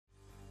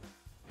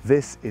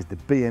This is the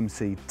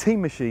BMC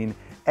Teammachine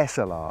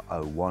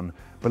SLR01,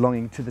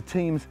 belonging to the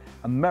team's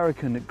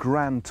American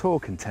Grand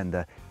Tour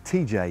contender,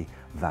 Tejay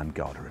van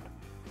Garderen.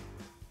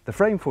 The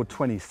frame for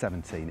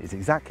 2017 is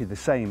exactly the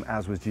same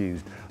as was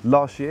used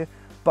last year,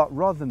 but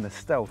rather than the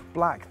stealth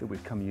black that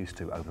we've come used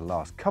to over the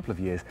last couple of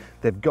years,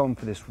 they've gone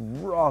for this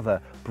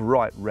rather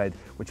bright red,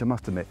 which I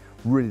must admit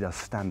really does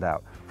stand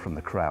out from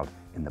the crowd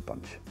in the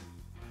bunch.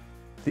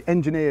 The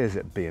engineers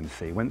at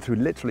BMC went through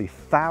literally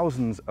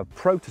thousands of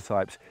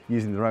prototypes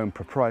using their own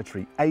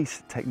proprietary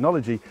Ace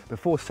technology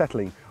before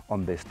settling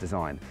on this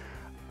design.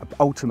 An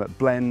ultimate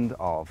blend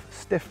of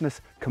stiffness,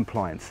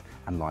 compliance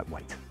and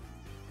lightweight.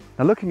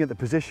 Now, looking at the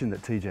position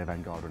that Tejay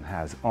van Garderen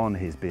has on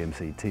his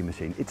BMC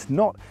Teammachine, it's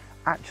not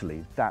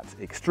actually that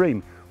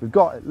extreme. We've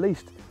got at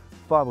least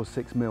 5 or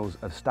 6 mils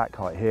of stack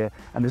height here,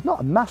 and there's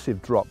not a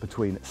massive drop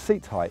between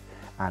seat height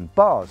and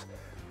bars.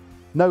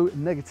 No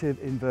negative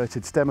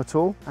inverted stem at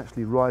all,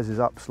 actually rises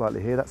up slightly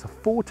here. That's a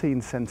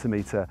 14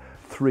 centimetre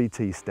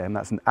 3T stem,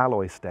 that's an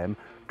alloy stem,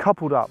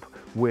 coupled up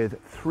with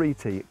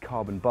 3T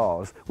carbon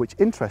bars, which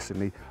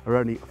interestingly are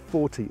only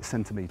 40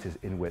 centimetres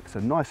in width,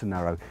 so nice and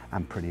narrow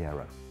and pretty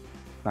aero.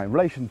 Now, in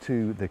relation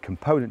to the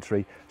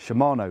componentry,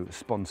 Shimano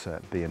sponsor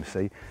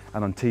BMC,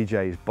 and on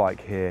Tejay's bike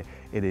here,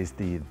 it is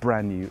the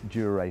brand new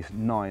Dura-Ace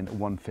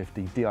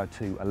 9150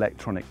 Di2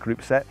 electronic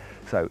group set.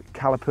 So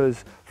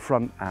calipers,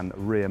 front and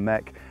rear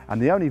Mech,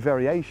 and the only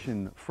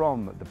variation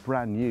from the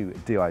brand new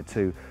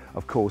Di2,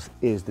 of course,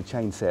 is the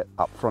chainset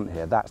up front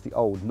here. That's the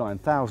old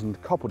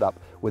 9000 coupled up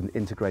with an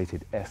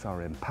integrated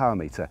SRM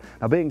Powermeter.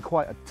 Now, being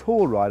quite a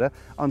tall rider,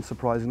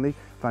 unsurprisingly,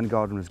 Van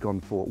Garderen has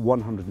gone for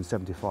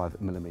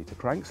 175mm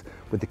cranks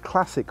with the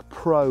classic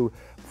Pro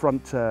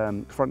front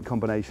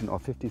combination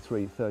of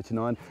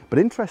 5339, but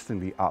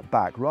interestingly up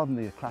back, rather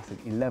than the classic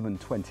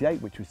 1128,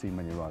 which we've seen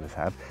many riders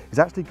have, he's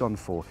actually gone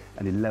for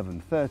an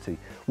 1130,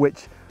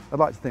 which I'd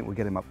like to think will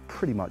get him up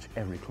pretty much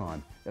every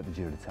climb at the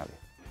Giro d'Italia.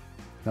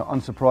 Now,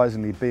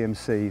 unsurprisingly,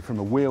 BMC, from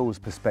a wheels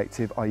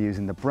perspective, are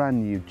using the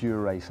brand new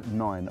Dura-Ace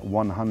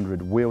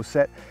 9100 wheel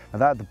set.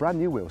 Now, the brand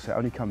new wheel set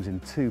only comes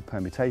in 2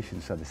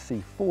 permutations, so the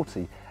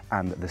C40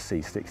 and the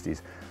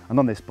C60s. And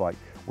on this bike,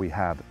 we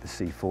have the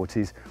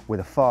C40s with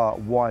a far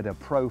wider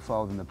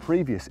profile than the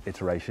previous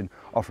iteration,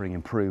 offering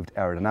improved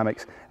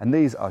aerodynamics. And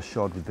these are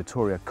shod with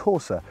Vittoria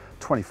Corsa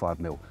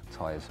 25mm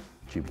tyres,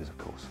 tubeless of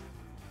course.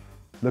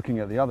 Looking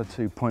at the other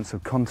 2 points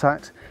of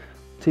contact,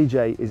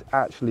 Tejay is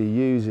actually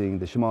using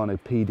the Shimano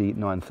PD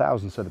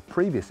 9000, so the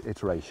previous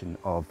iteration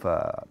of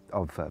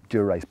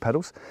Dura-Ace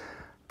pedals.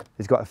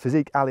 He's got a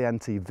Fizik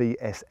Aliante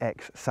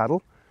VSX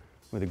saddle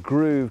with a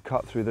groove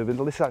cut through the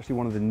middle. This is actually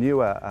one of the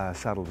newer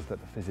saddles that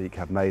the Fizik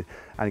have made,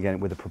 and again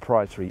with a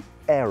proprietary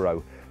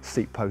aero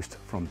seat post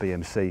from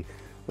BMC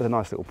with a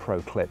nice little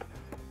pro clip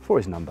for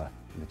his number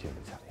in the Giro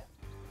d'Italia.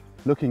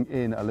 Looking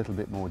in a little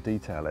bit more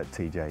detail at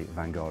Tejay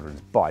van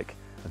Garderen's bike,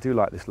 I do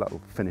like this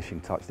little finishing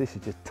touch. This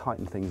is just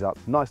tighten things up,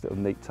 nice little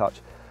neat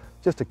touch.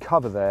 Just a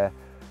cover there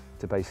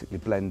to basically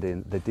blend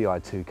in the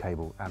Di2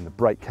 cable and the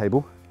brake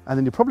cable. And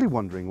then you're probably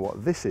wondering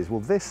what this is. Well,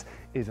 this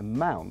is a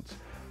mount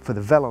for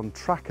the Velon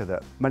tracker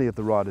that many of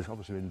the riders,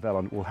 obviously in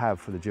Velon, will have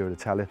for the Giro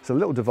d'Italia. It's a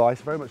little device,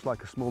 very much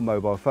like a small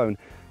mobile phone,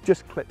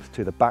 just clips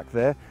to the back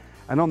there.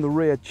 And on the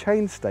rear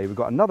chainstay, we've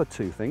got another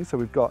 2 things. So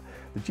we've got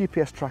the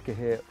GPS tracker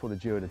here for the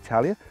Giro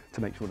d'Italia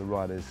to make sure the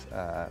riders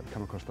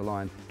come across the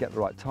line, get the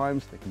right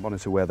times, they can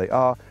monitor where they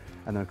are.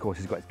 And then of course,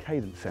 he's got his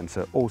cadence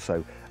sensor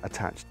also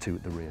attached to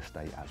the rear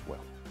stay as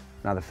well.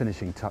 Now, the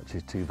finishing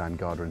touches to Van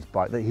Garderen's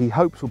bike that he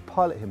hopes will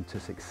pilot him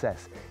to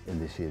success in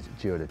this year's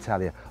Giro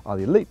d'Italia are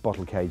the Elite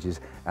bottle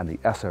cages and the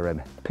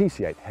SRM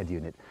PC8 head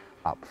unit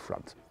up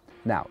front.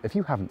 Now, if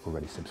you haven't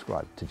already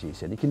subscribed to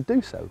GCN, you can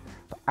do so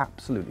for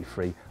absolutely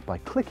free by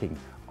clicking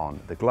on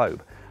the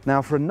globe.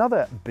 Now, for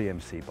another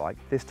BMC bike,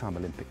 this time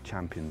Olympic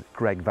champion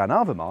Greg Van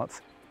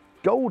Avermaet's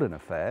golden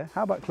affair,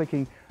 how about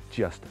clicking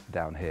just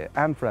down here?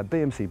 And for our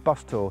BMC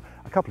bus tour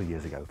a couple of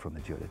years ago from the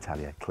Giro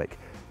d'Italia, click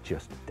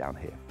just down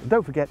here. And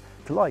don't forget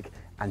to like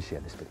and share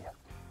this video.